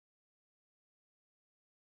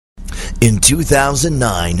In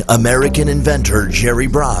 2009, American inventor Jerry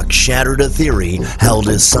Brock shattered a theory held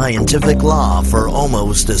as scientific law for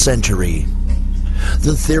almost a century.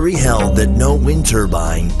 The theory held that no wind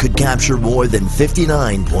turbine could capture more than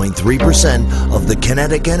 59.3% of the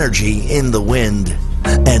kinetic energy in the wind,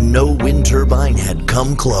 and no wind turbine had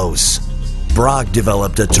come close. Brock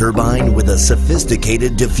developed a turbine with a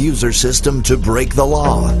sophisticated diffuser system to break the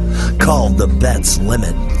law, called the Betz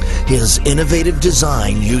limit. His innovative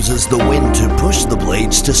design uses the wind to push the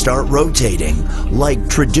blades to start rotating, like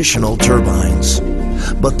traditional turbines.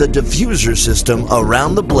 But the diffuser system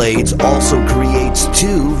around the blades also creates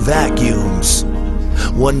two vacuums,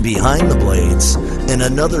 one behind the blades and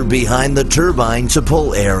another behind the turbine to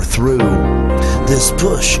pull air through. This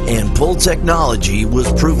push and pull technology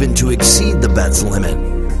was proven to exceed the Betz limit.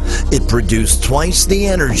 It produced twice the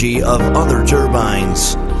energy of other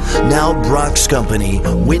turbines. Now Brock's company,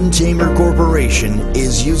 WindTamer Corporation,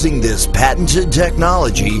 is using this patented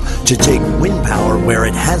technology to take wind power where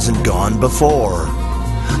it hasn't gone before.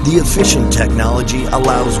 The efficient technology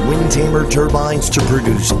allows WindTamer turbines to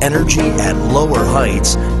produce energy at lower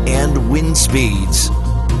heights and wind speeds.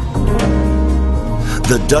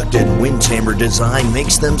 The ducted WindTamer design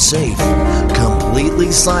makes them safe,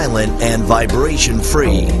 completely silent and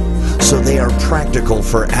vibration-free, so they are practical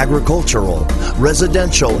for agricultural,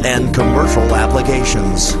 residential, and commercial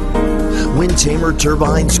applications. WindTamer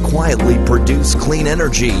turbines quietly produce clean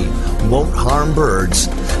energy, won't harm birds,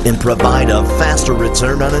 and provide a faster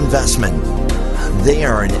return on investment. They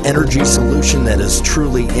are an energy solution that is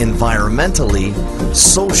truly environmentally,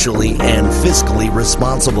 socially, and fiscally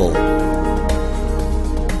responsible.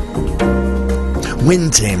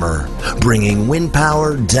 WindTamer, bringing wind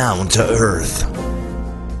power down to earth.